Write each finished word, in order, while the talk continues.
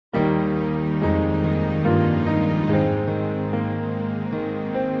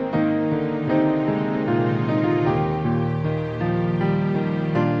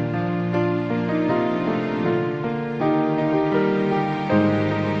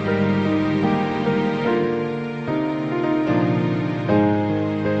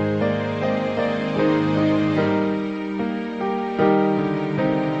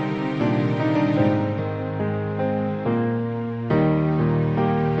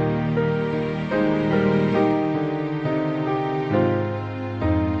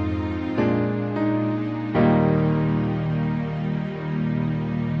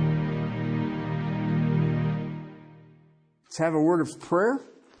have a word of prayer,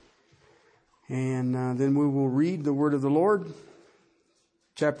 and then we will read the word of the Lord.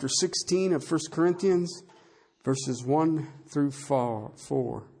 Chapter 16 of 1 Corinthians, verses 1 through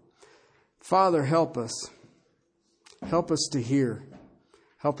 4. Father, help us. Help us to hear.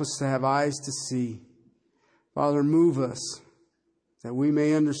 Help us to have eyes to see. Father, move us that we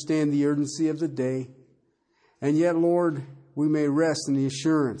may understand the urgency of the day. And yet, Lord, we may rest in the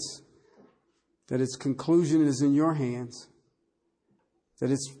assurance that its conclusion is in your hands, that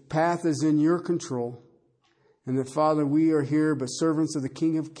its path is in your control, and that, Father, we are here but servants of the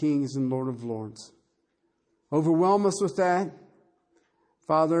King of Kings and Lord of Lords. Overwhelm us with that.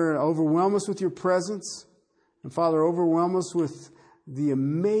 Father, overwhelm us with your presence. And Father, overwhelm us with the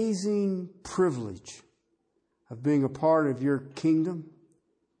amazing privilege of being a part of your kingdom,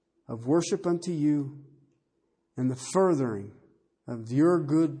 of worship unto you, and the furthering of your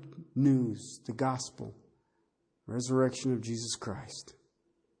good news, the gospel, resurrection of Jesus Christ.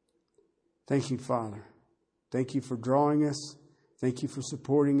 Thank you, Father. Thank you for drawing us. Thank you for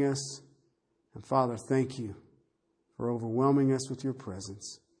supporting us. And Father, thank you for overwhelming us with your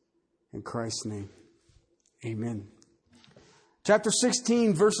presence. In Christ's name, amen. Chapter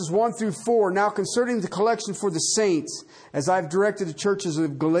 16, verses 1 through 4. Now concerning the collection for the saints, as I've directed the churches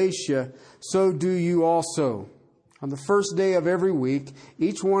of Galatia, so do you also. On the first day of every week,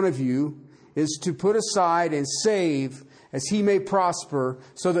 each one of you is to put aside and save as he may prosper,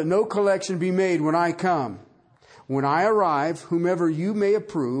 so that no collection be made when I come. When I arrive, whomever you may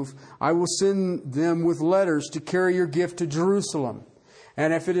approve, I will send them with letters to carry your gift to Jerusalem.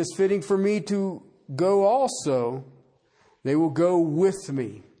 And if it is fitting for me to go also, they will go with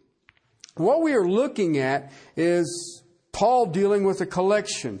me. What we are looking at is Paul dealing with a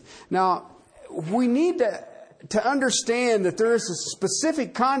collection. Now, we need to understand that there is a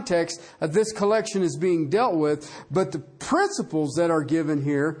specific context of this collection is being dealt with, but the principles that are given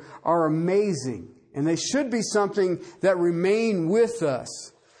here are amazing, and they should be something that remain with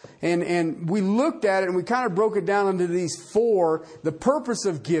us. And we looked at it and we kind of broke it down into these four, the purpose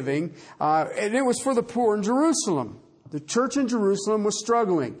of giving, and it was for the poor in Jerusalem. The church in Jerusalem was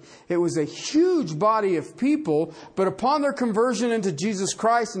struggling. It was a huge body of people, but upon their conversion into Jesus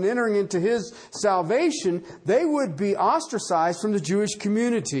Christ and entering into His salvation, they would be ostracized from the Jewish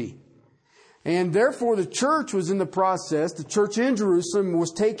community. And therefore the church was in the process, the church in Jerusalem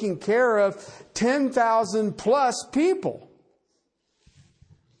was taking care of 10,000 plus people.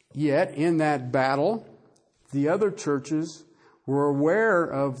 Yet in that battle, the other churches were aware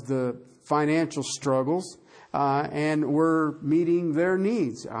of the financial struggles, and we're meeting their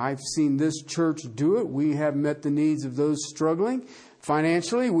needs. I've seen this church do it. We have met the needs of those struggling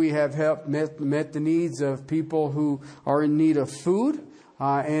financially. We have helped met the needs of people who are in need of food,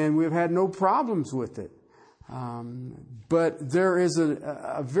 and we've had no problems with it. But there is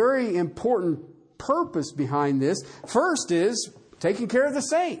a very important purpose behind this. First is taking care of the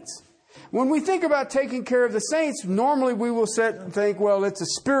saints. When we think about taking care of the saints, normally we will sit and think, well, it's a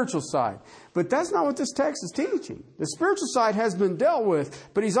spiritual side. But that's not what this text is teaching. The spiritual side has been dealt with,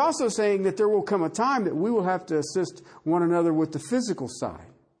 but he's also saying that there will come a time that we will have to assist one another with the physical side.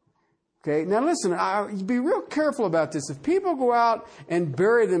 Okay, now listen, be real careful about this. If people go out and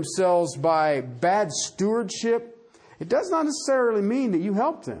bury themselves by bad stewardship, it does not necessarily mean that you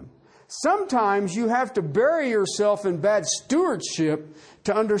help them. Sometimes you have to bury yourself in bad stewardship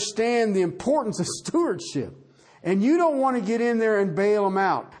to understand the importance of stewardship. And you don't want to get in there and bail them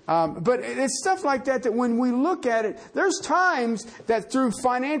out. But it's stuff like that when we look at it, there's times that through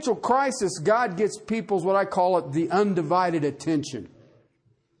financial crisis, God gets people's, what I call it, the undivided attention.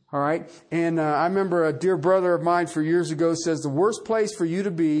 All right? And I remember a dear brother of mine for years ago says the worst place for you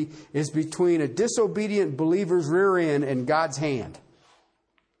to be is between a disobedient believer's rear end and God's hand.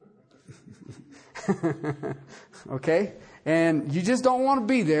 Okay? And you just don't want to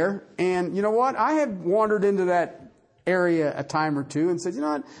be there. And you know what? I have wandered into that area a time or two and said, you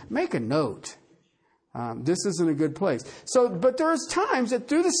know what? Make a note. This isn't a good place. So, but there's times that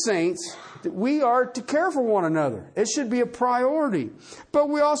through the saints that we are to care for one another. It should be a priority. But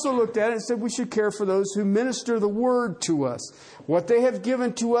we also looked at it and said we should care for those who minister the word to us. What they have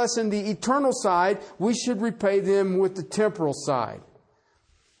given to us in the eternal side, we should repay them with the temporal side.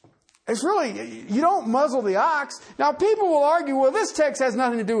 It's really, you don't muzzle the ox. Now, people will argue, well, this text has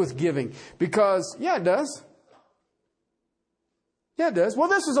nothing to do with giving. Because, yeah, it does. Yeah, it does. Well,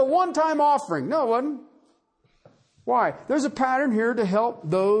 this is a one-time offering. No, it wasn't. Why? There's a pattern here to help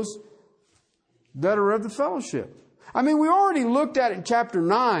those that are of the fellowship. I mean, we already looked at it in chapter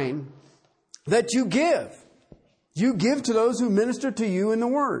 9 that you give. You give to those who minister to you in the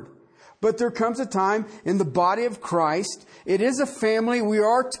Word. But there comes a time in the body of Christ, it is a family, we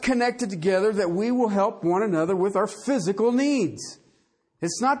are connected together, that we will help one another with our physical needs.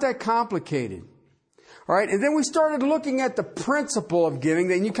 It's not that complicated. All right, and then we started looking at the principle of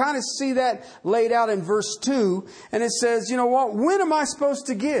giving, and you kind of see that laid out in verse 2, and it says, you know what, when am I supposed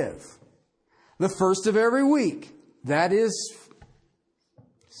to give? The first of every week. That is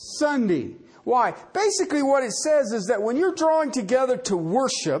Sunday. Why? Basically what it says is that when you're drawing together to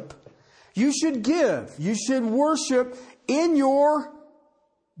worship, you should give. You should worship in your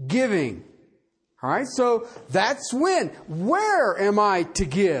giving. All right, so that's when. Where am I to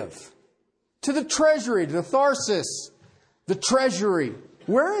give? To the treasury, to the Tharsis, the treasury.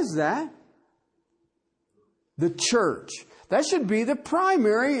 Where is that? The church. That should be the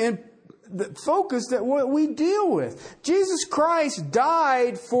primary and the focus that what we deal with. Jesus Christ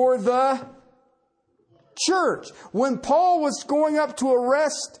died for the church. When Paul was going up to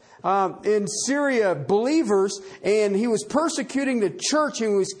arrest in Syria believers, and he was persecuting the church, and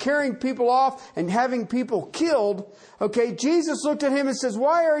he was carrying people off and having people killed, okay, Jesus looked at him and says,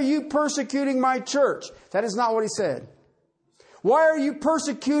 why are you persecuting my church? That is not what he said. Why are you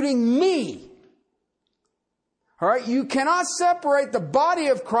persecuting me? All right, you cannot separate the body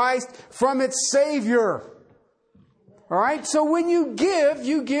of Christ from its Savior. All right, so when you give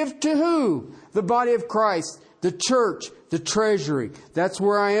to who? The body of Christ, the church, the treasury. That's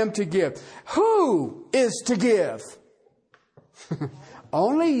where I am to give. Who is to give?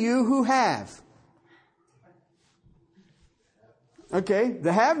 Only you who have. Okay,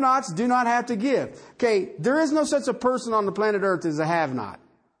 the have-nots do not have to give. Okay, there is no such a person on the planet Earth as a have-not.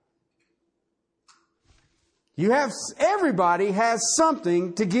 Everybody has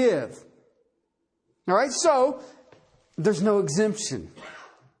something to give. All right, so there's no exemption.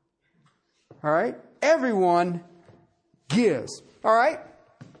 All right, everyone gives. All right,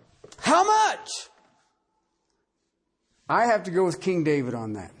 how much? I have to go with King David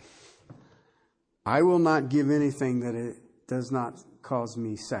on that. I will not give anything that it does not cause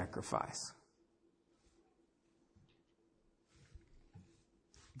me sacrifice.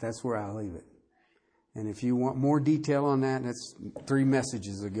 That's where I'll leave it. And if you want more detail on that, that's 3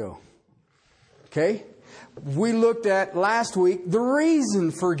 messages ago. Okay? We looked at last week the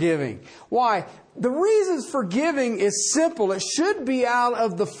reason for giving. Why? The reasons for giving is simple. It should be out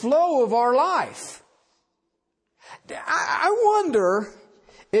of the flow of our life. I wonder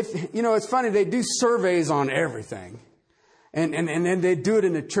if, it's funny, they do surveys on everything. And they do it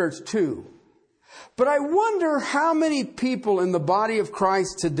in the church too. But I wonder how many people in the body of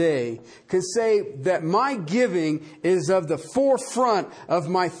Christ today can say that my giving is of the forefront of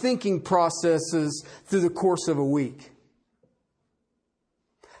my thinking processes through the course of a week.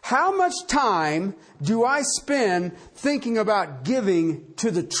 How much time do I spend thinking about giving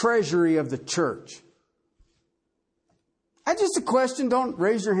to the treasury of the church? That's just a question. Don't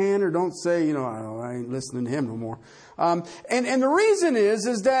raise your hand or don't say, I ain't listening to him no more. And the reason is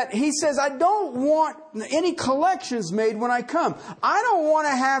that he says, I don't want any collections made when I come. I don't want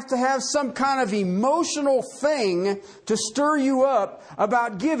to have some kind of emotional thing to stir you up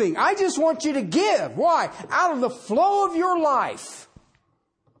about giving. I just want you to give. Why? Out of the flow of your life.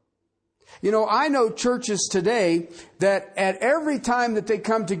 I know churches today that at every time that they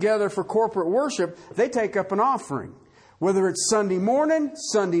come together for corporate worship, they take up an offering. Whether it's Sunday morning,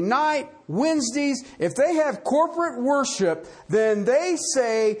 Sunday night, Wednesdays, if they have corporate worship, then they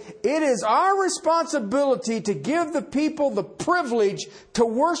say it is our responsibility to give the people the privilege to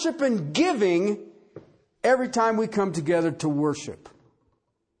worship and giving every time we come together to worship.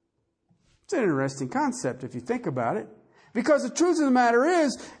 It's an interesting concept if you think about it. Because the truth of the matter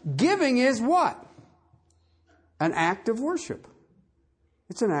is, giving is what? An act of worship.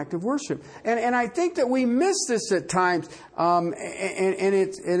 It's an act of worship. And I think that we miss this at times, and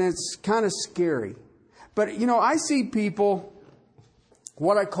it's kind of scary. But, I see people,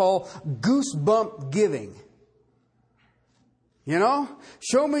 what I call goosebump giving.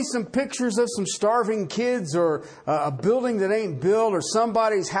 Show me some pictures of some starving kids or a building that ain't built or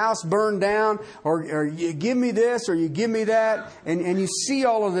somebody's house burned down or you give me this or you give me that. And you see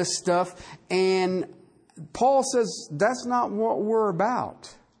all of this stuff. And Paul says that's not what we're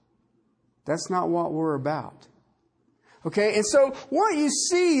about. That's not what we're about. Okay, and so what you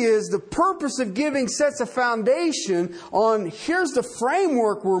see is the purpose of giving sets a foundation on here's the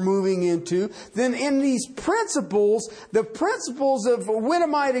framework we're moving into. Then in these principles, the principles of when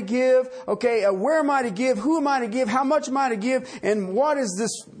am I to give, okay, where am I to give, who am I to give, how much am I to give, and what is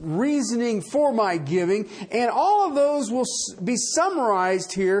this reasoning for my giving. And all of those will be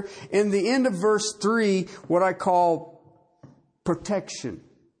summarized here in the end of verse 3, what I call protection.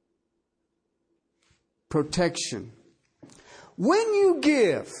 protection. When you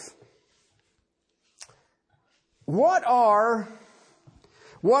give, what are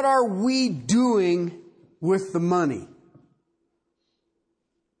we doing with the money?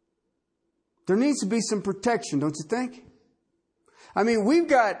 There needs to be some protection, don't you think? I mean, we've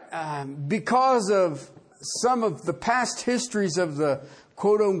got, because of some of the past histories of the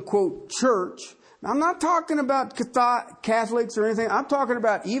quote-unquote church, I'm not talking about Catholics or anything. I'm talking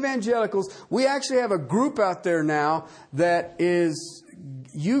about evangelicals. We actually have a group out there now that is,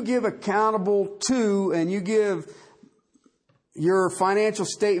 you give accountable to, and you give your financial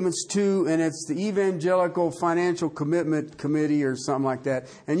statements to, and it's the Evangelical Financial Commitment Committee or something like that.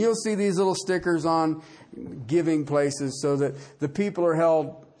 And you'll see these little stickers on giving places so that the people are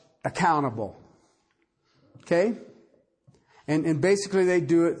held accountable. Okay? And basically they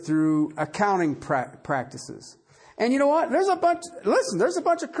do it through accounting practices. And you know what? There's a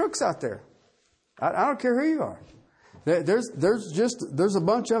bunch of crooks out there. I don't care who you are. There's a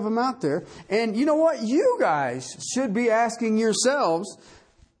bunch of them out there. And you know what? You guys should be asking yourselves,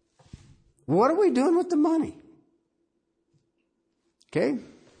 what are we doing with the money? Okay?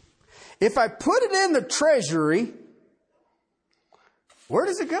 If I put it in the treasury, where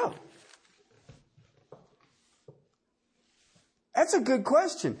does it go? That's a good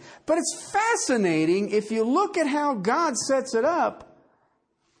question. But it's fascinating if you look at how God sets it up.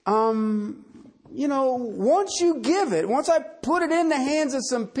 Once you give it, once I put it in the hands of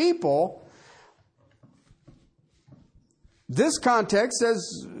some people, this context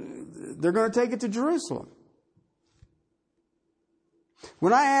says they're going to take it to Jerusalem.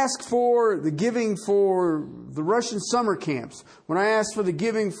 When I ask for the giving for the Russian summer camps, when I ask for the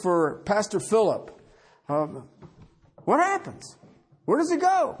giving for Pastor Philip, what happens? Where does it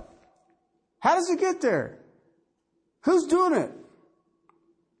go? How does it get there? Who's doing it?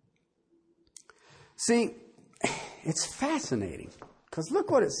 See, it's fascinating because look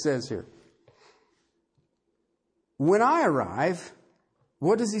what it says here. When I arrive,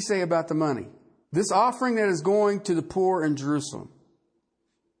 what does he say about the money? This offering that is going to the poor in Jerusalem.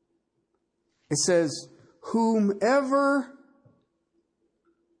 It says, whomever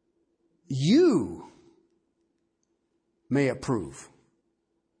you may approve.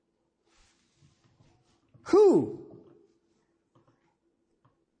 Who?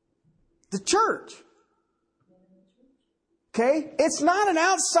 The church. Okay? It's not an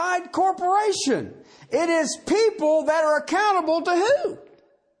outside corporation. It is people that are accountable to who?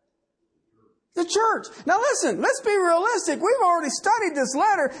 The church. Now listen, let's be realistic. We've already studied this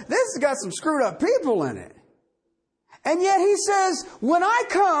letter. This has got some screwed up people in it. And yet he says, when I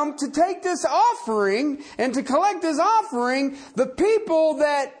come to take this offering and to collect this offering, the people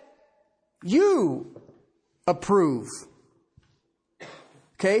that you approve,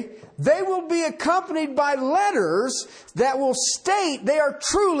 okay, they will be accompanied by letters that will state they are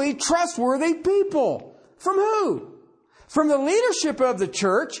truly trustworthy people. From who? From the leadership of the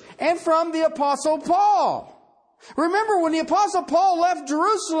church and from the Apostle Paul. Remember, when the Apostle Paul left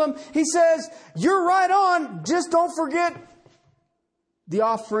Jerusalem, he says, you're right on, just don't forget the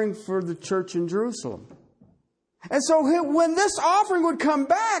offering for the church in Jerusalem. And so when this offering would come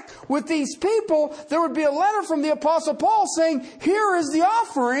back with these people, there would be a letter from the Apostle Paul saying, here is the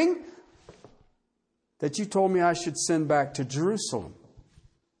offering that you told me I should send back to Jerusalem.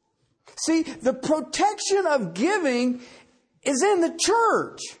 See, the protection of giving is in the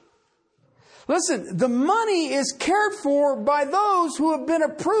church. Listen, the money is cared for by those who have been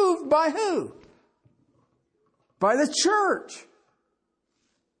approved by who? By the church.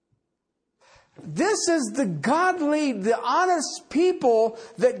 This is the godly, the honest people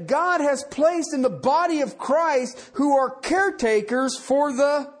that God has placed in the body of Christ who are caretakers for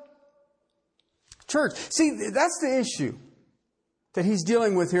the church. See, that's the issue that he's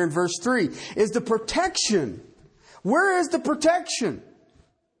dealing with here in verse 3, is the protection. Where is the protection?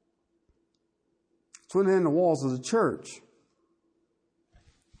 It's within the walls of the church.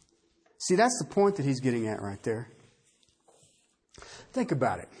 See, that's the point that he's getting at right there. Think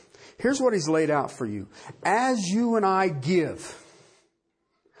about it. Here's what he's laid out for you. As you and I give,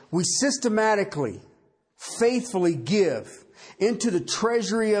 we systematically, faithfully give into the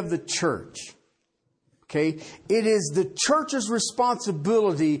treasury of the church. Okay? It is the church's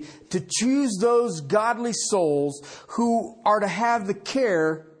responsibility to choose those godly souls who are to have the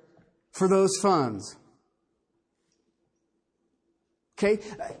care for those funds. Okay?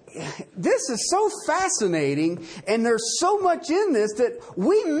 This is so fascinating, and there's so much in this that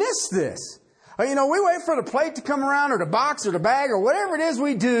we miss this. We wait for the plate to come around, or the box, or the bag, or whatever it is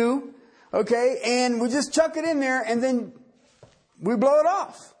we do, okay, and we just chuck it in there, and then we blow it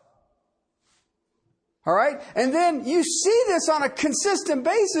off. All right? And then you see this on a consistent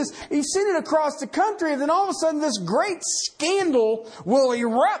basis. You've seen it across the country. And then all of a sudden this great scandal will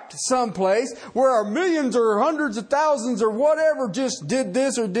erupt someplace where millions or hundreds of thousands or whatever just did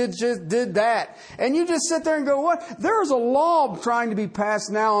this or did that. And you just sit there and go, what? There's a law trying to be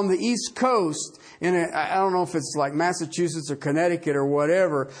passed now on the East Coast. And I don't know if it's like Massachusetts or Connecticut or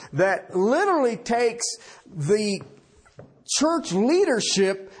whatever, that literally takes the church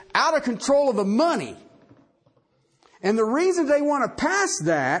leadership out of control of the money. And the reason they want to pass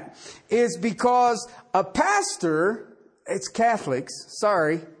that is because a pastor, it's Catholics,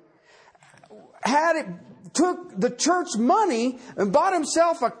 sorry, took the church money and bought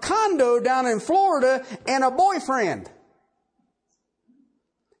himself a condo down in Florida and a boyfriend.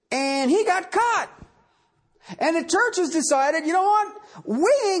 And he got caught. And the church has decided, you know what?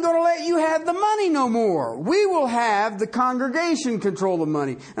 We ain't going to let you have the money no more. We will have the congregation control the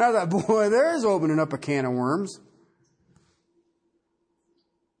money. And I thought, boy, there's opening up a can of worms.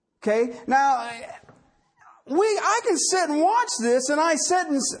 Okay, now, I can sit and watch this and I sit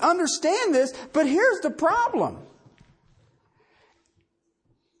and understand this, but here's the problem.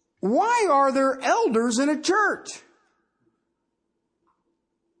 Why are there elders in a church?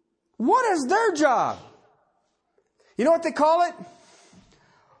 What is their job? You know what they call it?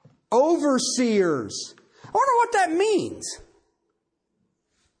 Overseers. I wonder what that means.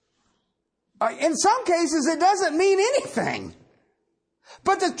 In some cases, it doesn't mean anything.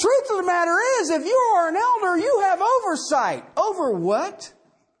 But the truth of the matter is, if you are an elder, you have oversight. Over what?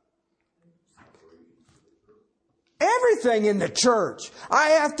 Everything in the church.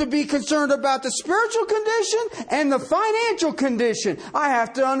 I have to be concerned about the spiritual condition and the financial condition. I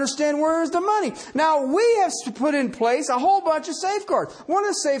have to understand where is the money. Now, we have to put in place a whole bunch of safeguards. One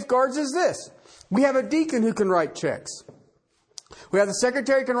of the safeguards is this. We have a deacon who can write checks. We have the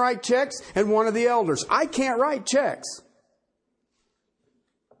secretary who can write checks and one of the elders. I can't write checks.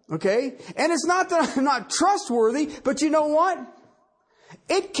 Okay? And it's not that I'm not trustworthy, but you know what?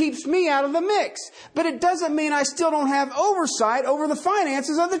 It keeps me out of the mix. But it doesn't mean I still don't have oversight over the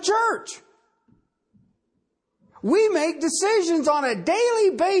finances of the church. We make decisions on a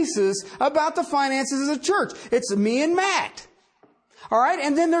daily basis about the finances of the church. It's me and Matt. All right?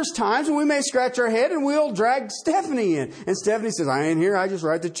 And then there's times when we may scratch our head and we'll drag Stephanie in. And Stephanie says, I ain't here, I just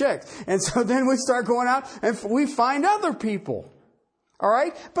write the checks. And so then we start going out and we find other people. All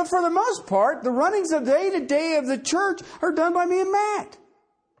right? But for the most part, the runnings of day to day of the church are done by me and Matt.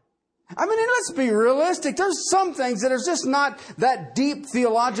 I mean, and let's be realistic. There's some things that are just not that deep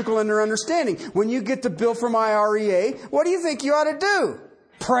theological in their understanding. When you get the bill from IREA, what do you think you ought to do?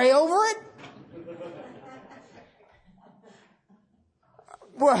 Pray over it?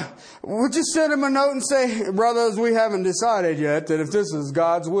 Well, we'll just send him a note and say, brothers, we haven't decided yet that if this is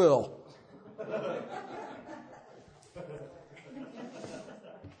God's will.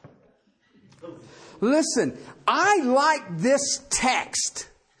 Listen, I like this text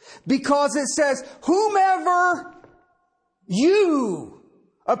because it says, whomever you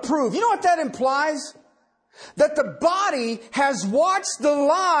approve. You know what that implies? That the body has watched the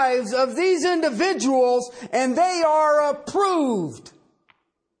lives of these individuals and they are approved.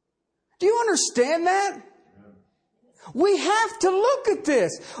 Do you understand that? We have to look at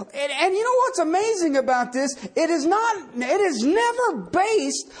this. And you know what's amazing about this? It is never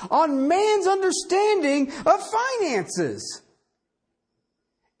based on man's understanding of finances.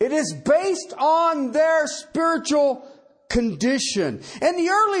 It is based on their spiritual condition. In the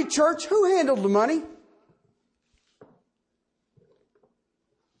early church, who handled the money?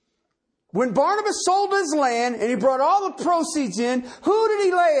 When Barnabas sold his land and he brought all the proceeds in, who did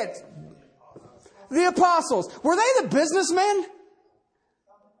he lay it? The apostles. Were they the businessmen?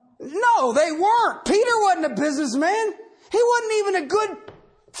 No, they weren't. Peter wasn't a businessman. He wasn't even a good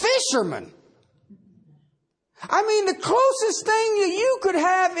fisherman. I mean, the closest thing that you could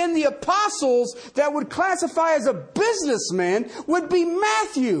have in the apostles that would classify as a businessman would be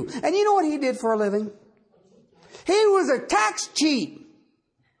Matthew. And you know what he did for a living? He was a tax cheat.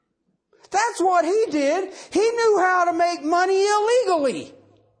 That's what he did. He knew how to make money illegally.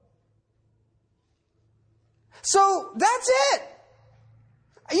 So that's it.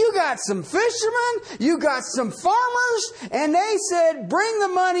 You got some fishermen, you got some farmers, and they said, bring the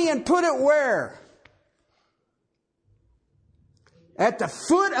money and put it where? At the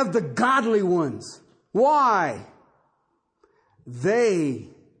foot of the godly ones. Why? They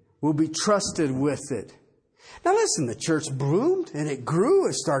will be trusted with it. Now listen, the church bloomed and it grew.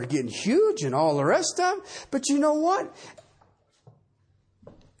 It started getting huge and all the rest of it. But you know what?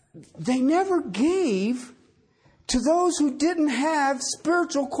 They never gave to those who didn't have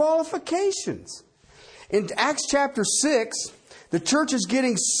spiritual qualifications. In Acts chapter 6, the church is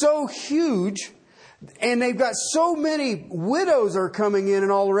getting so huge, and they've got so many widows are coming in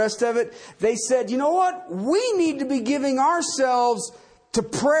and all the rest of it. They said, you know what? We need to be giving ourselves to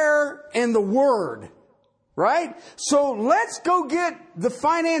prayer and the Word. Right? So let's go get the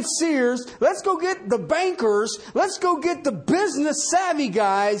financiers. Let's go get the bankers. Let's go get the business savvy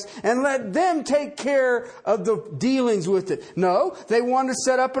guys and let them take care of the dealings with it. No, they wanted to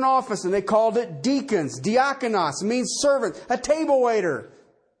set up an office and they called it deacons. Diakonos means servant, a table waiter.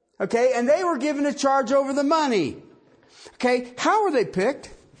 Okay? And they were given a charge over the money. Okay? How were they picked?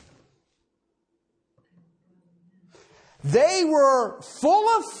 They were full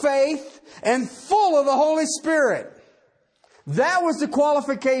of faith and full of the Holy Spirit. That was the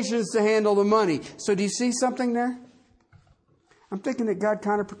qualifications to handle the money. So do you see something there? I'm thinking that God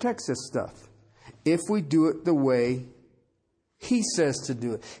kind of protects this stuff if we do it the way He says to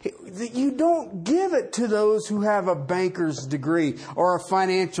do it. You don't give it to those who have a banker's degree or a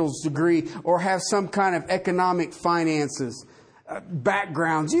financials degree or have some kind of economic finances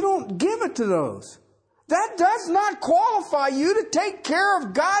backgrounds. You don't give it to those. That does not qualify you to take care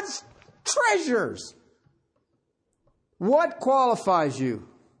of God's treasures. What qualifies you?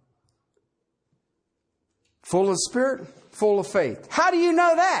 Full of Spirit, full of faith. How do you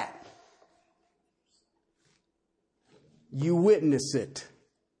know that? You witness it.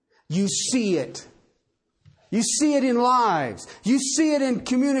 You see it. You see it in lives. You see it in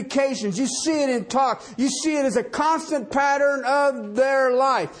communications. You see it in talk. You see it as a constant pattern of their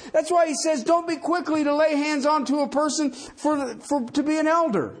life. That's why He says, don't be quickly to lay hands onto a person to be an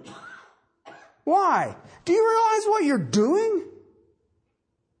elder. Why? Do you realize what you're doing?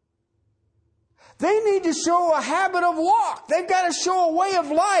 They need to show a habit of walk. They've got to show a way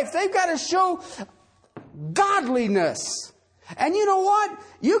of life. They've got to show godliness. And you know what?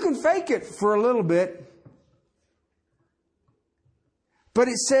 You can fake it for a little bit. But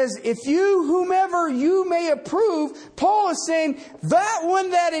it says, if you, whomever you may approve, Paul is saying, that one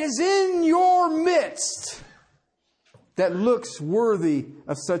that is in your midst, that looks worthy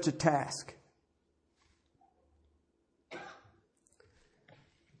of such a task.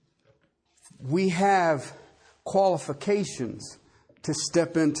 We have qualifications to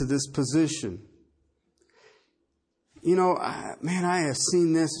step into this position. You know, man, I have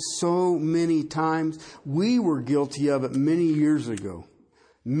seen this so many times. We were guilty of it many years ago.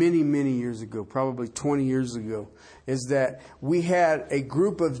 Many years ago, probably 20 years ago, is that we had a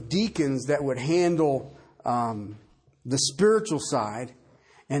group of deacons that would handle the spiritual side,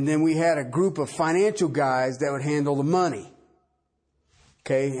 and then we had a group of financial guys that would handle the money.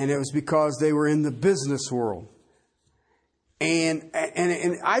 Okay, and it was because they were in the business world. And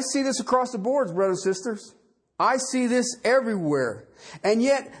I see this across the boards, brothers and sisters. I see this everywhere. And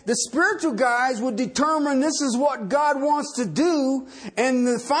yet the spiritual guys would determine this is what God wants to do, and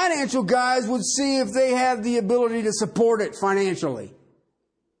the financial guys would see if they have the ability to support it financially.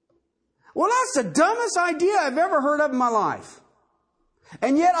 Well, that's the dumbest idea I've ever heard of in my life.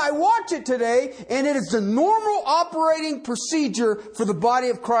 And yet I watch it today, and it is the normal operating procedure for the body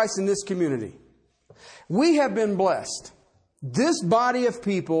of Christ in this community. We have been blessed. This body of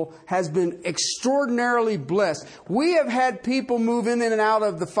people has been extraordinarily blessed. We have had people move in and out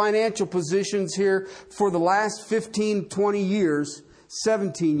of the financial positions here for the last 15, 20 years,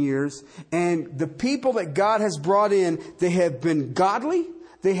 17 years. And the people that God has brought in, they have been godly,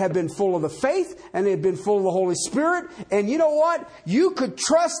 they have been full of the faith, and they have been full of the Holy Spirit. And you know what? You could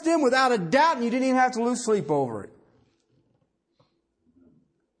trust them without a doubt, and you didn't even have to lose sleep over it.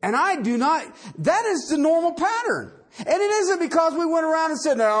 And that is the normal pattern. And it isn't because we went around and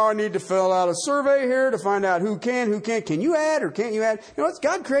said, no, I need to fill out a survey here to find out who can't. Can you add or can't you add? You know,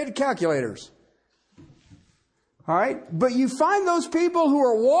 God created calculators. All right? But you find those people who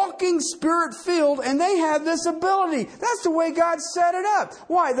are walking Spirit-filled, and they have this ability. That's the way God set it up.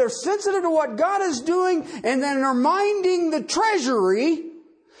 Why? They're sensitive to what God is doing, and then they're minding the treasury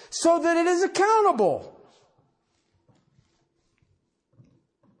so that it is accountable.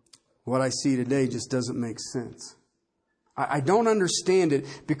 What I see today just doesn't make sense. I don't understand it,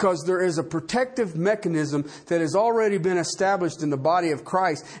 because there is a protective mechanism that has already been established in the body of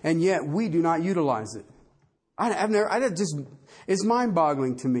Christ, and yet we do not utilize it. It's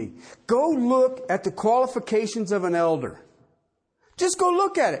mind-boggling to me. Go look at the qualifications of an elder. Just go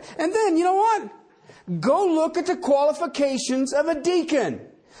look at it. And then, you know what? Go look at the qualifications of a deacon.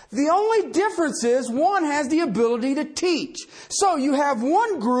 The only difference is one has the ability to teach. So you have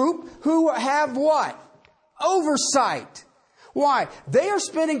one group who have what? Oversight. Why? They are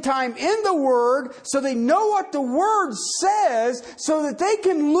spending time in the Word so they know what the Word says so that they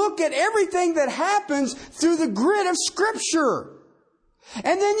can look at everything that happens through the grid of Scripture.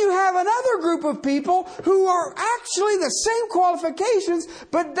 And then you have another group of people who are actually the same qualifications,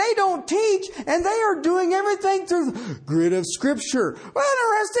 but they don't teach, and they are doing everything through the grid of Scripture. What an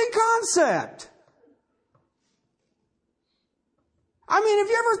interesting concept. I mean, have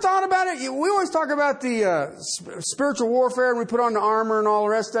you ever thought about it? We always talk about the spiritual warfare, and we put on the armor and all the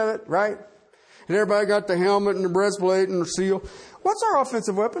rest of it, right? And everybody got the helmet and the breastplate and the seal. What's our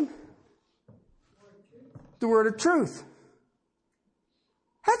offensive weapon? The word of truth.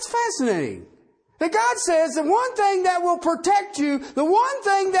 That's fascinating. That God says the one thing that will protect you, the one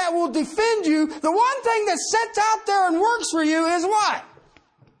thing that will defend you, the one thing that sets out there and works for you is what?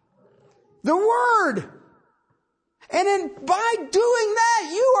 The Word. And by doing that,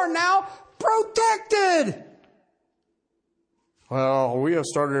 you are now protected. Well, we have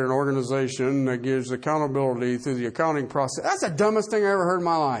started an organization that gives accountability through the accounting process. That's the dumbest thing I ever heard in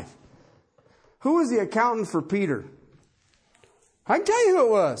my life. Who was the accountant for Peter? I can tell you who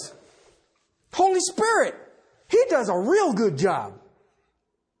it was. Holy Spirit. He does a real good job.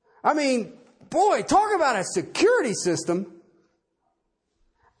 I mean, boy, talk about a security system.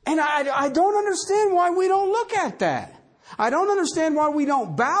 And I don't understand why we don't look at that. I don't understand why we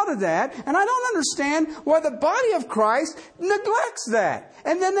don't bow to that. And I don't understand why the body of Christ neglects that.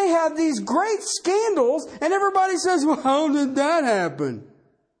 And then they have these great scandals and everybody says, well, how did that happen?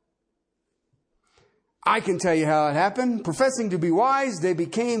 I can tell you how it happened. Professing to be wise, they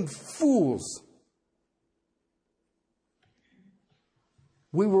became fools.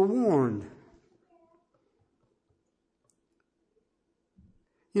 We were warned.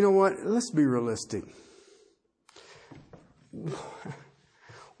 You know what? Let's be realistic.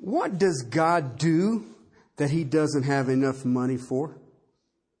 What does God do that He doesn't have enough money for?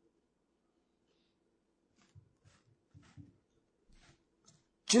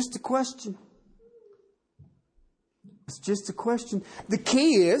 Just a question. It's just a question. The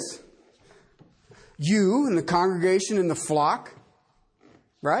key is you and the congregation and the flock,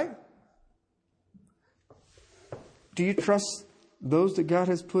 right? Do you trust those that God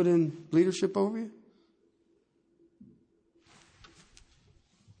has put in leadership over you?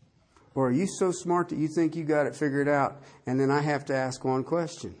 Or are you so smart that you think you got it figured out, and then I have to ask one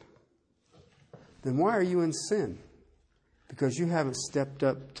question? Then why are you in sin? Because you haven't stepped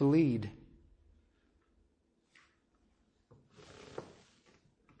up to lead.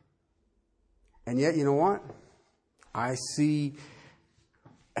 And yet, you know what? I see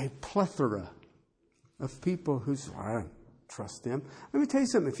a plethora of people who say, I don't trust them. Let me tell you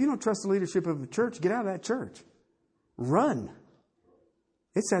something. If you don't trust the leadership of the church, get out of that church. Run.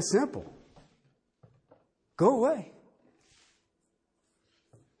 It's that simple. Go away.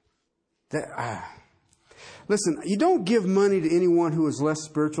 Listen, you don't give money to anyone who is less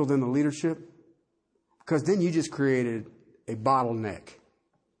spiritual than the leadership, because then you just created a bottleneck.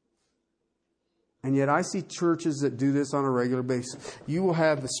 And yet I see churches that do this on a regular basis. You will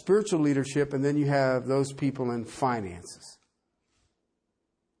have the spiritual leadership, and then you have those people in finances.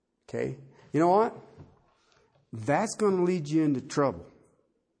 Okay? You know what? That's going to lead you into trouble.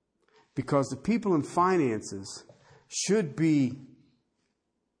 Because the people in finances should be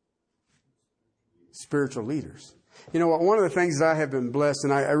spiritual leaders. You know what? One of the things that I have been blessed,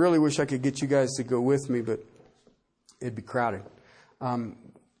 and I really wish I could get you guys to go with me, but it'd be crowded.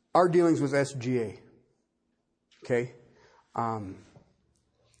 Our dealings with SGA. Okay?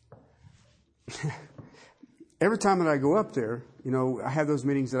 Every time that I go up there, you know, I have those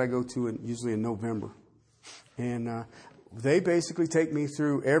meetings that I go to usually in November. And they basically take me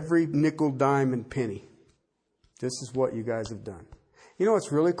through every nickel, dime, and penny. This is what you guys have done. You know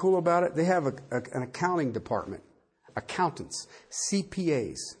what's really cool about it? They have an accounting department. Accountants.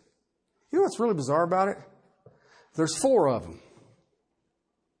 CPAs. You know what's really bizarre about it? There's 4 of them.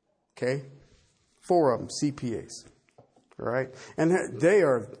 Okay? 4 of them, CPAs. All right? And they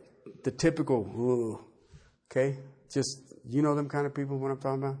are the typical, okay? Just, you know them kind of people, what I'm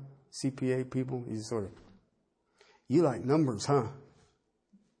talking about? CPA people. You sort of, you like numbers, huh?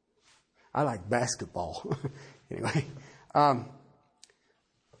 I like basketball. Anyway,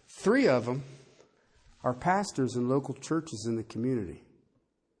 3 of them are pastors in local churches in the community.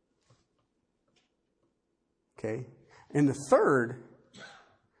 Okay? And the 3rd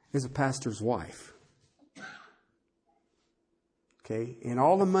is a pastor's wife. Okay? And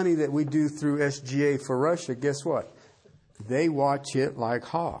all the money that we do through SGA for Russia, guess what? They watch it like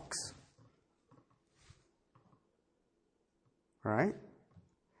hawks. Right?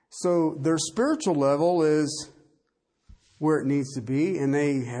 So their spiritual level is where it needs to be, and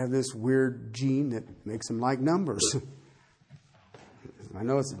they have this weird gene that makes them like numbers. I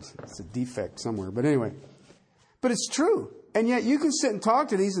know it's a defect somewhere, but anyway. But it's true. And yet you can sit and talk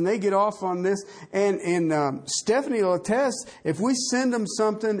to these and they get off on this. And Stephanie will attest, if we send them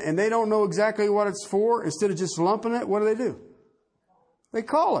something and they don't know exactly what it's for, instead of just lumping it, what do? They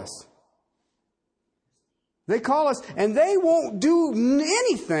call us. They call us, and they won't do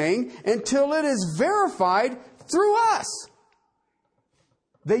anything until it is verified through us.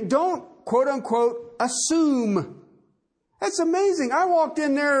 They don't, quote unquote, assume. That's amazing. I walked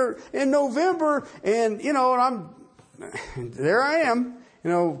in there in November and, there I am,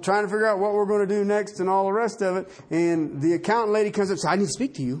 trying to figure out what we're going to do next and all the rest of it. And the accountant lady comes up and says, I need to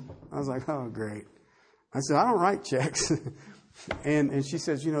speak to you. I was like, oh, great. I said, I don't write checks. and she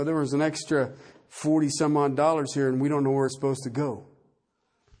says, there was an extra $40 some odd here and we don't know where it's supposed to go.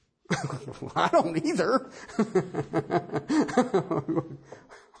 I don't either.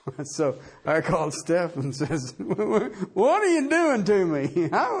 So I called Steph and says, what are you doing to me?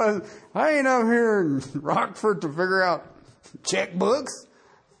 I ain't up here in Rockford to figure out checkbooks.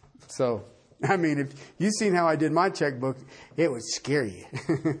 So, if you've seen how I did my checkbook, it would scare you.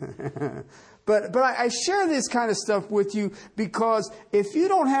 But I share this kind of stuff with you because if you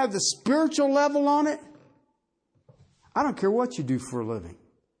don't have the spiritual level on it, I don't care what you do for a living.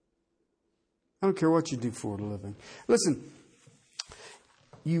 I don't care what you do for a living. Listen.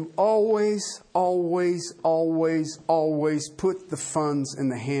 You always, always, always, always put the funds in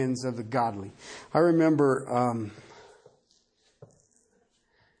the hands of the godly. I remember,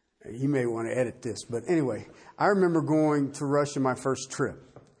 you may want to edit this, but anyway, I remember going to Russia my first trip.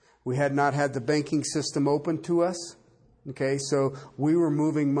 We had not had the banking system open to us. Okay, so we were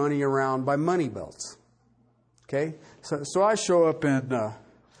moving money around by money belts. Okay, so I show up in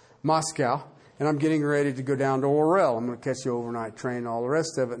Moscow. And I'm getting ready to go down to Orel. I'm going to catch the overnight train and all the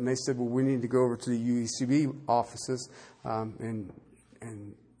rest of it. And they said, well, we need to go over to the UECB offices and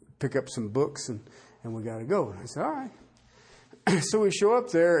pick up some books, and we got to go. And I said, all right. So we show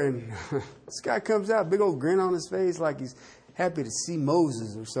up there, and this guy comes out, big old grin on his face, like he's happy to see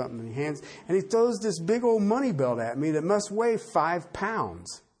Moses or something. And he throws this big old money belt at me that must weigh 5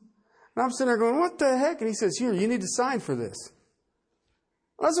 pounds. And I'm sitting there going, what the heck? And he says, here, you need to sign for this.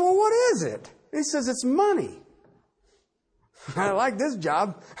 I said, well, what is it? He says, it's money. I like this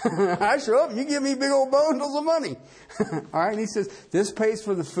job. I show up, you give me big old bundles of money. All right. And he says, this pays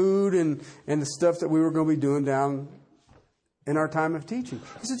for the food and the stuff that we were going to be doing down in our time of teaching.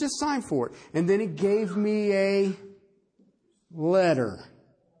 He said, just sign for it. And then he gave me a letter.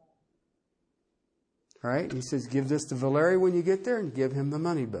 All right. He says, give this to Valery when you get there and give him the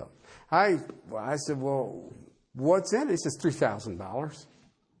money belt. I said, well, what's in it? He says, $3,000.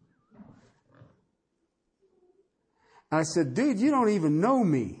 I said, dude, you don't even know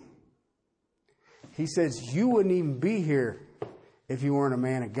me. He says, you wouldn't even be here if you weren't a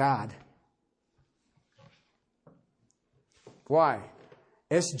man of God. Why?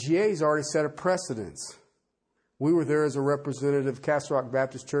 SGA's already set a precedence. We were there as a representative of Castle Rock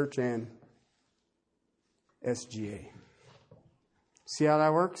Baptist Church and SGA. See how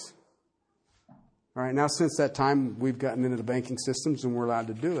that works? All right, now since that time, we've gotten into the banking systems and we're allowed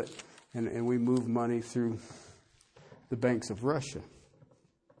to do it. And we move money through the banks of Russia.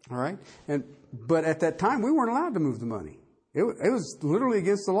 All right? But at that time, we weren't allowed to move the money. It was literally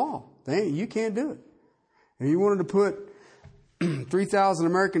against the law. You can't do it. And you wanted to put 3,000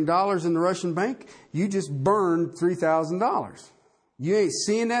 American dollars in the Russian bank, you just burned $3,000. You ain't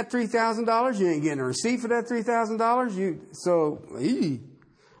seeing that $3,000. You ain't getting a receipt for that $3,000.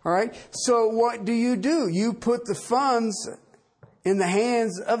 All right? So what do? You put the funds in the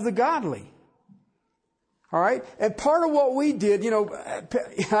hands of the godly. All right? And part of what we did, I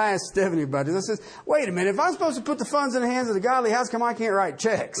asked Stephanie about this. I said, wait a minute, if I'm supposed to put the funds in the hands of the godly, how come I can't write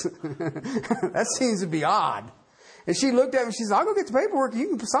checks? That seems to be odd. And she looked at me and she said, I'll go get the paperwork,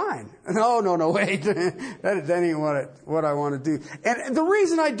 you can sign. No, wait. that ain't what I want to do. And the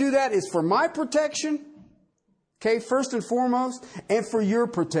reason I do that is for my protection, okay, first and foremost, and for your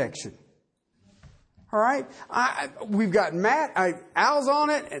protection. All right? We've got Matt, Al's on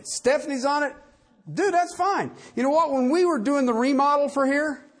it, and Stephanie's on it. Dude, that's fine. You know what? When we were doing the remodel for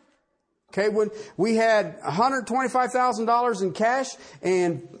here, okay, when we had $125,000 in cash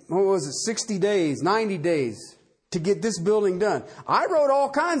and, 60 days, 90 days to get this building done. I wrote all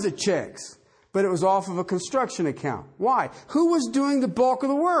kinds of checks, but it was off of a construction account. Why? Who was doing the bulk of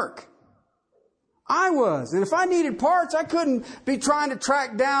the work? I was. And if I needed parts, I couldn't be trying to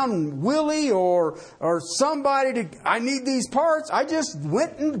track down Willie or somebody I need these parts. I just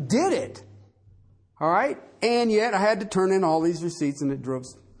went and did it. All right? And yet I had to turn in all these receipts, and it drove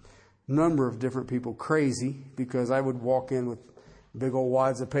a number of different people crazy because I would walk in with big old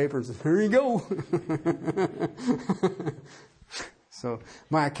wads of paper and say, here you go. So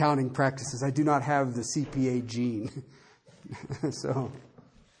my accounting practices, I do not have the CPA gene.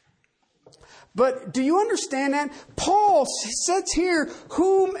 But do you understand that? Paul says here,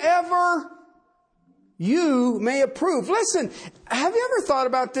 whomever you may approve. Listen, have you ever thought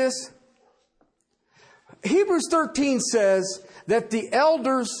about this? Hebrews 13 says that the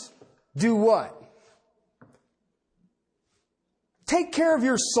elders do what? Take care of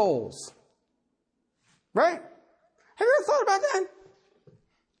your souls. Right? Have you ever thought about that?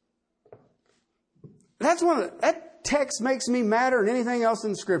 That text makes me madder than anything else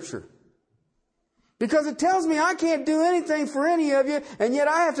in Scripture. Because it tells me I can't do anything for any of you, and yet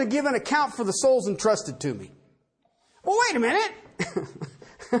I have to give an account for the souls entrusted to me. Well, wait a minute.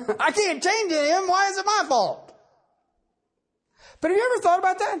 I can't change him. Why is it my fault? But have you ever thought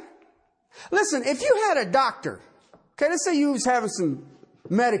about that? Listen, if you had a doctor, okay, let's say you was having some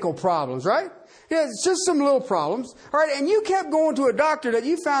medical problems, right? Yeah, it's just some little problems. All right, and you kept going to a doctor that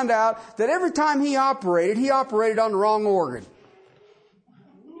you found out that every time he operated on the wrong organ.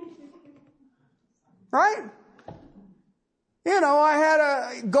 Right? You know, I had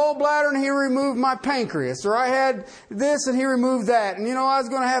a gallbladder and he removed my pancreas. Or I had this and he removed that. And, you know, I was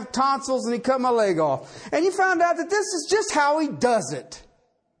going to have tonsils and he cut my leg off. And you found out that this is just how he does it.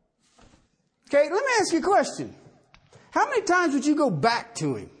 Okay, let me ask you a question. How many times would you go back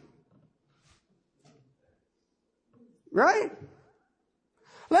to him? Right?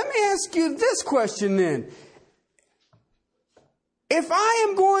 Let me ask you this question then. If I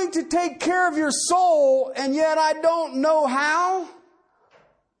am going to take care of your soul and yet I don't know how,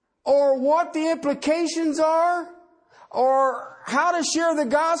 or what the implications are, or how to share the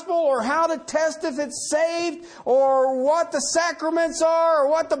gospel, or how to test if it's saved, or what the sacraments are, or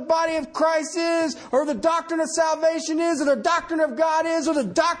what the body of Christ is, or the doctrine of salvation is, or the doctrine of God is, or the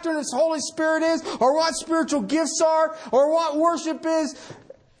doctrine of the Holy Spirit is, or what spiritual gifts are, or what worship is,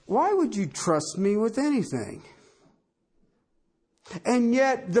 why would you trust me with anything? And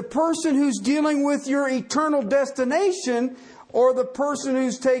yet the person who's dealing with your eternal destination, or the person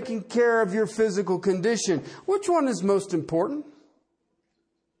who's taking care of your physical condition, which one is most important?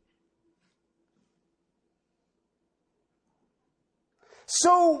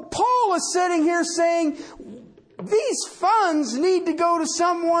 So Paul is sitting here saying, these funds need to go to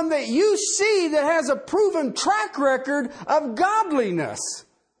someone that you see that has a proven track record of godliness.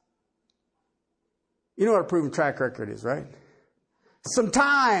 You know what a proven track record is, right? Some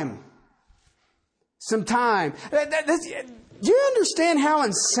time. Do you understand how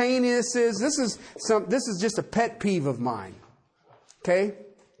insane this is? This is just a pet peeve of mine. Okay?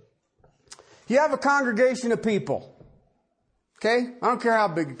 You have a congregation of people. Okay? I don't care how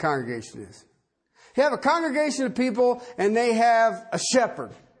big a congregation is. You have a congregation of people and they have a shepherd.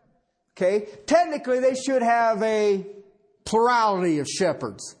 Okay? Technically, they should have a plurality of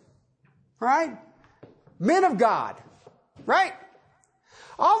shepherds. Right? Men of God. Right?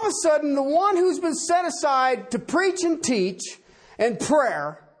 All of a sudden, the one who's been set aside to preach and teach and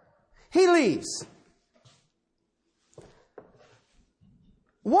prayer, he leaves.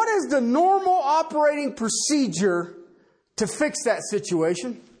 What is the normal operating procedure to fix that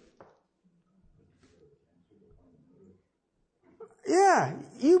situation? Yeah,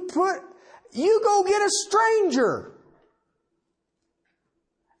 you go get a stranger.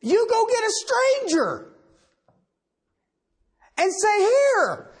 You go get a stranger. And say,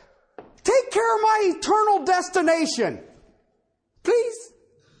 here, take care of my eternal destination. Please.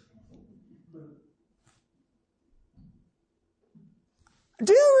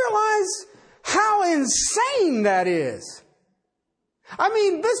 Do you realize how insane that is? I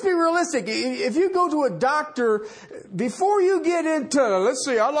mean, let's be realistic. If you go to a doctor, before you get into, let's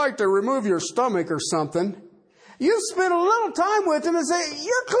see, I'd like to remove your stomach or something, you spend a little time with him and say,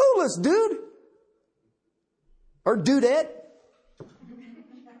 you're clueless, dude. Or dudette.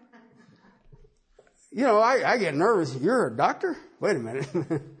 You know, I get nervous. You're a doctor? Wait a minute.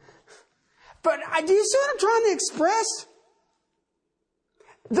 But do you see what I'm trying to express?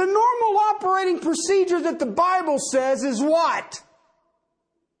 The normal operating procedure that the Bible says is what?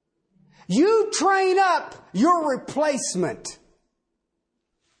 You train up your replacement.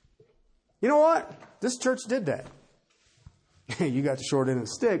 You know what? This church did that. You got the short end of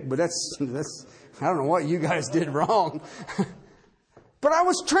the stick, but that's I don't know what you guys did wrong. But I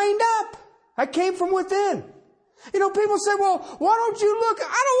was trained up. I came from within. You know, people say, well, why don't you look?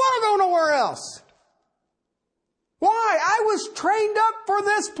 I don't want to go nowhere else. Why? I was trained up for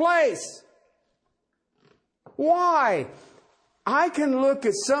this place. Why? I can look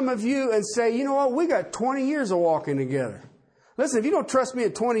at some of you and say, you know what? We got 20 years of walking together. Listen, if you don't trust me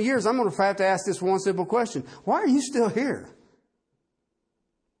at 20 years, I'm going to have to ask this one simple question. Why are you still here?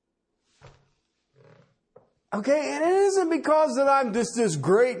 Okay, and it isn't because that I'm just this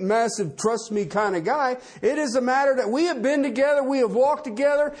great, massive, trust me kind of guy. It is a matter that we have been together, we have walked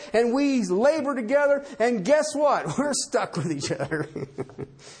together, and we labor together, and guess what? We're stuck with each other.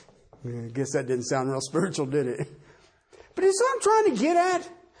 I guess that didn't sound real spiritual, did it? But it's what I'm trying to get at.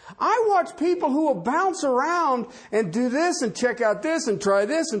 I watch people who will bounce around and do this and check out this and try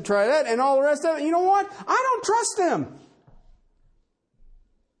that and all the rest of it. You know what? I don't trust them.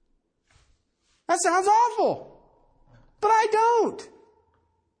 That sounds awful. But I don't.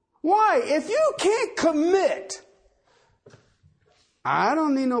 Why? If you can't commit, I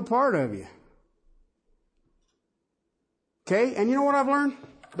don't need no part of you. Okay? And you know what I've learned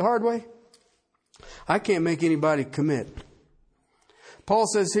the hard way? I can't make anybody commit. Paul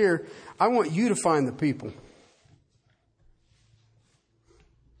says here, I want you to find the people.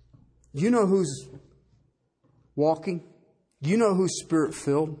 You know who's walking? You know who's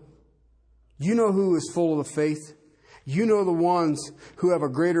spirit-filled? You know who is full of the faith? You know the ones who have a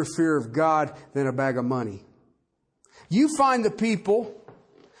greater fear of God than a bag of money. You find the people,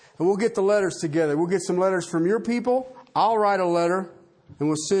 and we'll get the letters together. We'll get some letters from your people. I'll write a letter, and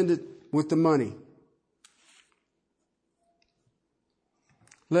we'll send it with the money.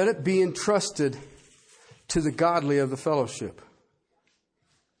 Let it be entrusted to the godly of the fellowship.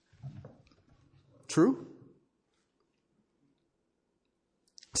 True?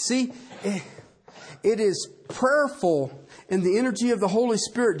 See, it is prayerful and the energy of the Holy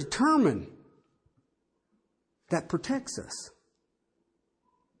Spirit determined that protects us.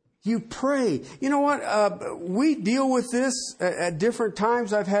 You pray. You know what? We deal with this at different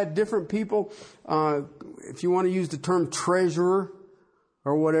times. I've had different people, if you want to use the term treasurer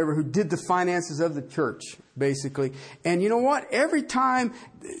or whatever, who did the finances of the church, basically. And you know what? Every time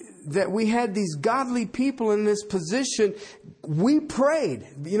that we had these godly people in this position, we prayed,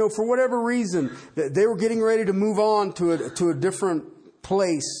 you know, for whatever reason, that they were getting ready to move on to a different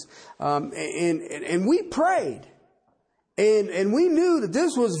place. And we prayed. And we knew that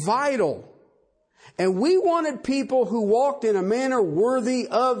this was vital. And we wanted people who walked in a manner worthy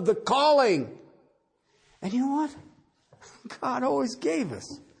of the calling. And you know what? God always gave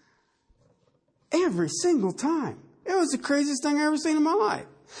us. Every single time. It was the craziest thing I ever seen in my life.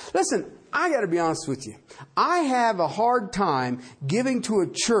 Listen, I got to be honest with you. I have a hard time giving to a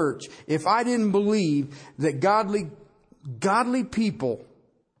church if I didn't believe that godly people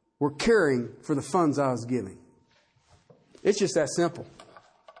were caring for the funds I was giving. It's just that simple.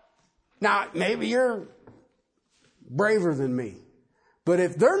 Now, maybe you're braver than me. But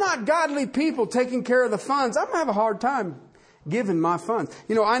if they're not godly people taking care of the funds, I'm going to have a hard time giving my funds.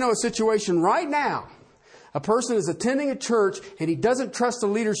 You know, I know a situation right now. A person is attending a church and he doesn't trust the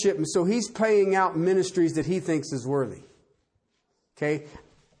leadership, and so he's paying out ministries that he thinks is worthy. Okay?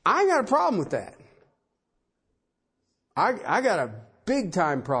 I got a problem with that. I got a big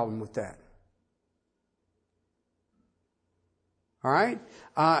time problem with that. All right?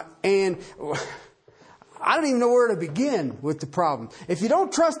 And I don't even know where to begin with the problem. If you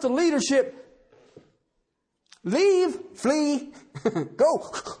don't trust the leadership, leave, flee,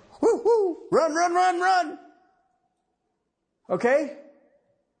 go, woo, woo, run, run, run, run. Okay?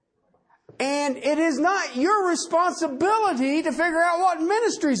 And it is not your responsibility to figure out what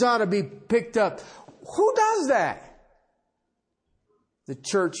ministries ought to be picked up. Who does that? The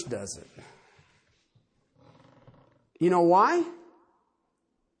church does it. You know why?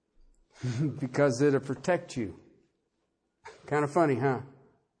 Because it'll protect you. Kind of funny, huh?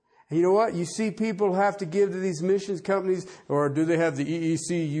 And you know what? You see people have to give to these missions companies, or do they have the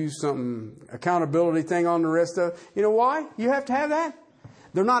EEC use something, accountability thing on the rest of it? You know why you have to have that?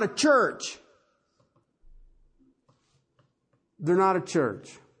 They're not a church. They're not a church.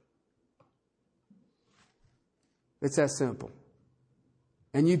 It's that simple.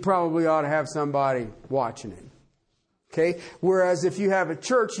 And you probably ought to have somebody watching it. Okay? Whereas if you have a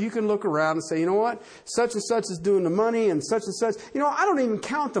church, you can look around and say, you know what? Such and such is doing the money and such. You know, I don't even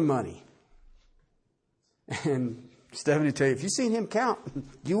count the money. And Stephanie will tell you, if you seen him count,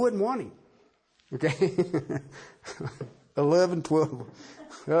 you wouldn't want him. Okay? 11, 12.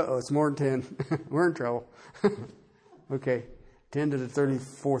 Uh-oh, it's more than 10. We're in trouble. Okay. 10 to the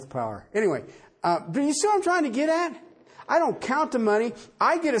 34th power. Anyway, but you see what I'm trying to get at? I don't count the money.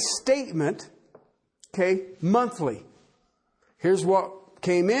 I get a statement, okay, monthly. Here's what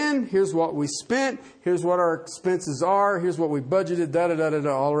came in, here's what we spent, here's what our expenses are, here's what we budgeted,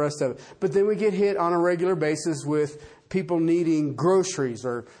 all the rest of it. But then we get hit on a regular basis with people needing groceries,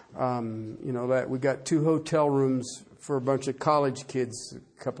 or, that we got 2 hotel rooms for a bunch of college kids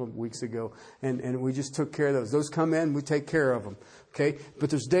a couple of weeks ago, and we just took care of those. Those come in, we take care of them. Okay, but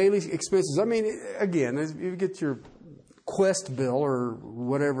there's daily expenses. I mean, again, you get your Quest bill or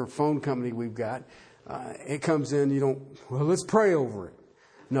whatever phone company we've got. It comes in, let's pray over it.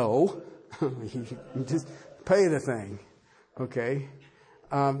 No, you just pay the thing. Okay.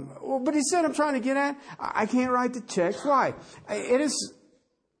 But he said, I'm trying to get at, I can't write the checks. Why?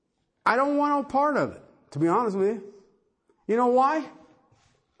 I don't want no part of it, to be honest with you. You know why?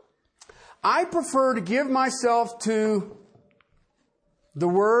 I prefer to give myself to the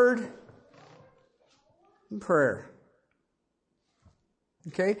Word and prayer.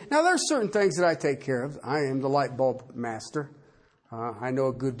 Okay? Now, there's certain things that I take care of. I am the light bulb master. I know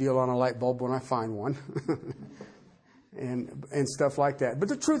a good deal on a light bulb when I find one. and stuff like that. But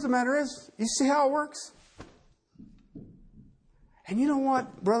the truth of the matter is, you see how it works? And you know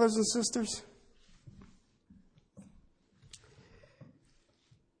what, brothers and sisters?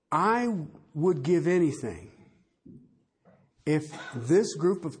 I would give anything if this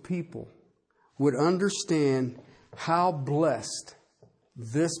group of people would understand how blessed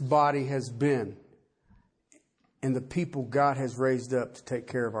this body has been and the people God has raised up to take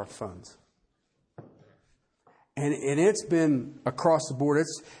care of our funds. And it's been across the board.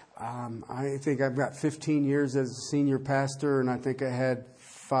 I think I've got 15 years as a senior pastor, and I think I had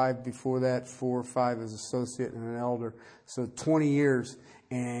 5 before that, 4 or 5 as associate and an elder. So 20 years.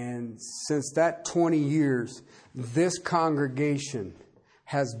 And since that 20 years, this congregation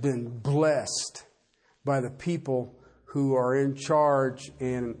has been blessed by the people who are in charge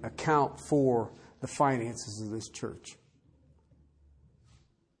and account for the finances of this church.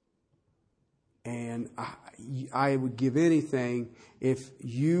 And I would give anything if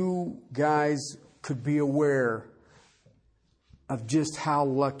you guys could be aware of just how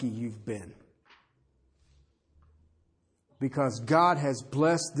lucky you've been. Because God has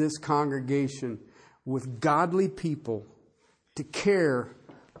blessed this congregation with godly people to care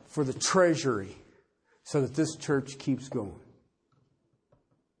for the treasury so that this church keeps going.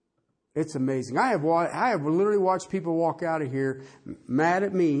 It's amazing. I have literally watched people walk out of here mad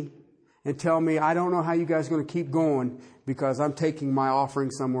at me and tell me, I don't know how you guys are going to keep going because I'm taking my offering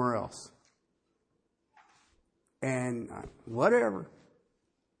somewhere else. And whatever.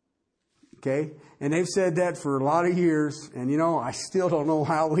 Okay? And they've said that for a lot of years. And, I still don't know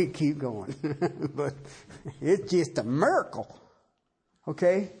how we keep going. But it's just a miracle.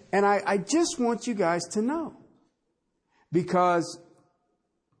 Okay? And I just want you guys to know. Because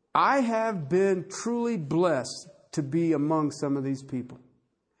I have been truly blessed to be among some of these people.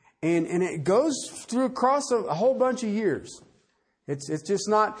 And it goes through across a whole bunch of years. It's just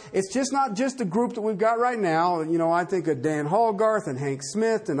not just the group that we've got right now. I think of Dan Hallgarth and Hank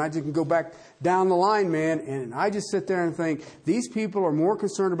Smith, and I just can go back down the line, man, and I just sit there and think these people are more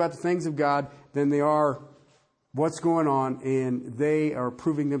concerned about the things of God than they are what's going on, and they are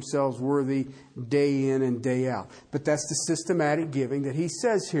proving themselves worthy day in and day out. But that's the systematic giving that he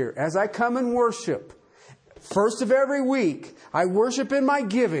says here. As I come and worship, first of every week, I worship in my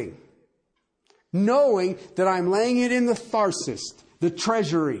giving, knowing that I'm laying it in the tharsis, the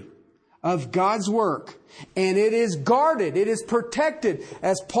treasury of God's work. And it is guarded. It is protected.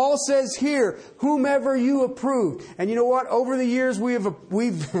 As Paul says here, whomever you approve. And you know what? Over the years, we've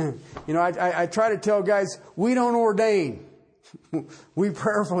I try to tell guys, we don't ordain. We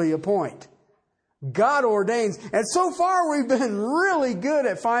prayerfully appoint. God ordains. And so far, we've been really good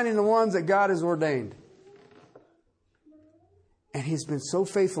at finding the ones that God has ordained. And He's been so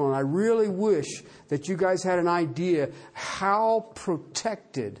faithful. And I really wish that you guys had an idea how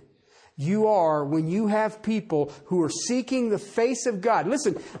protected you are when you have people who are seeking the face of God.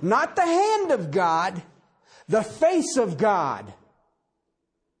 Listen, not the hand of God, the face of God.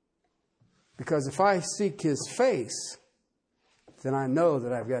 Because if I seek His face, then I know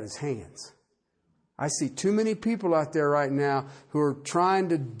that I've got His hands. I see too many people out there right now who are trying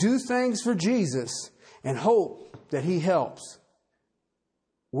to do things for Jesus and hope that He helps.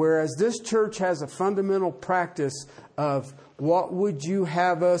 Whereas this church has a fundamental practice of what would you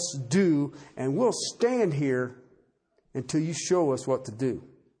have us do? And we'll stand here until you show us what to do.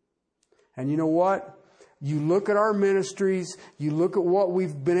 And you know what? You look at our ministries. You look at what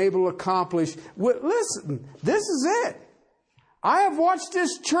we've been able to accomplish. Listen, this is it. I have watched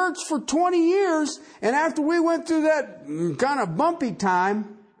this church for 20 years. And after we went through that kind of bumpy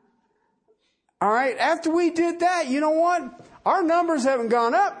time, all right, after we did that, you know what? Our numbers haven't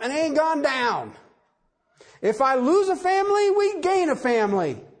gone up and ain't gone down. If I lose a family, we gain a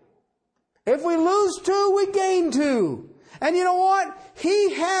family. If we lose 2, we gain 2. And you know what?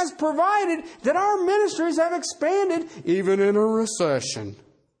 He has provided that our ministries have expanded even in a recession.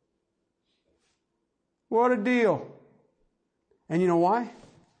 What a deal. And you know why?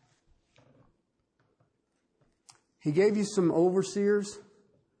 He gave you some overseers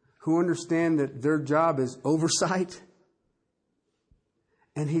who understand that their job is oversight.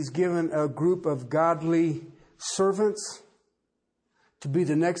 And He's given a group of godly servants to be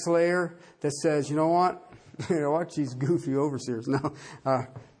the next layer that says, you know what? You know what? These goofy overseers. No,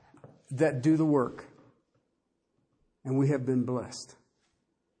 that do the work. And we have been blessed.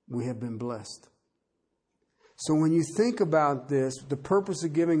 We have been blessed. So when you think about this, the purpose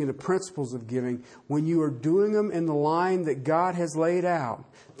of giving and the principles of giving, when you are doing them in the line that God has laid out,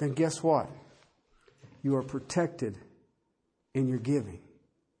 then guess what? You are protected in your giving.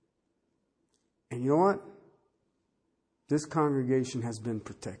 And you know what? This congregation has been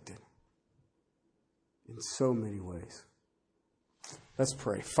protected in so many ways. Let's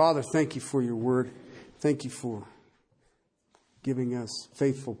pray. Father, thank you for your word. Thank you for giving us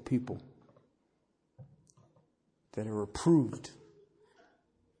faithful people that are approved.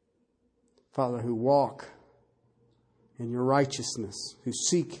 Father, who walk in your righteousness, who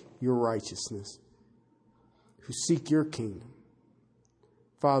seek your righteousness, who seek your kingdom.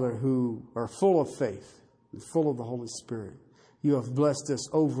 Father, who are full of faith and full of the Holy Spirit. You have blessed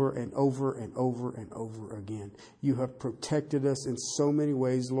us over and over and over and over again. You have protected us in so many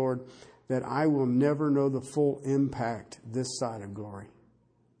ways, Lord, that I will never know the full impact this side of glory.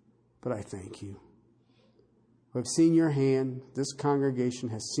 But I thank you. We've seen your hand. This congregation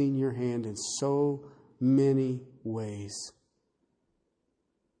has seen your hand in so many ways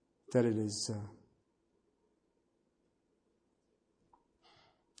that it is...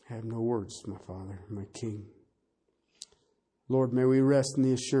 I have no words, my Father, my King. Lord, may we rest in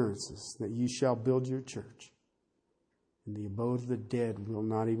the assurances that you shall build your church, and the abode of the dead will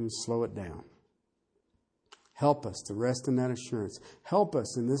not even slow it down. Help us to rest in that assurance. Help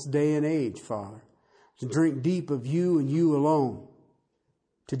us in this day and age, Father, to drink deep of you and you alone,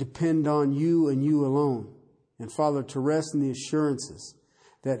 to depend on you and you alone. And Father, to rest in the assurances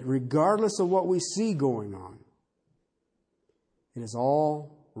that regardless of what we see going on, it is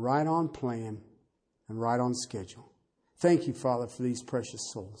all right on plan and right on schedule. Thank you, Father, for these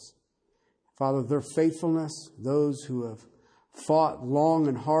precious souls. Father, their faithfulness, those who have fought long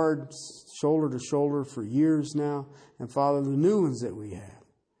and hard, shoulder to shoulder for years now, and Father, the new ones that we have,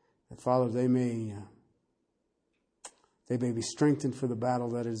 that Father, they may be strengthened for the battle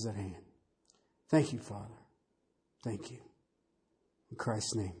that is at hand. Thank you, Father. Thank you. In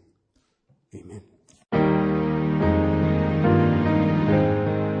Christ's name, amen.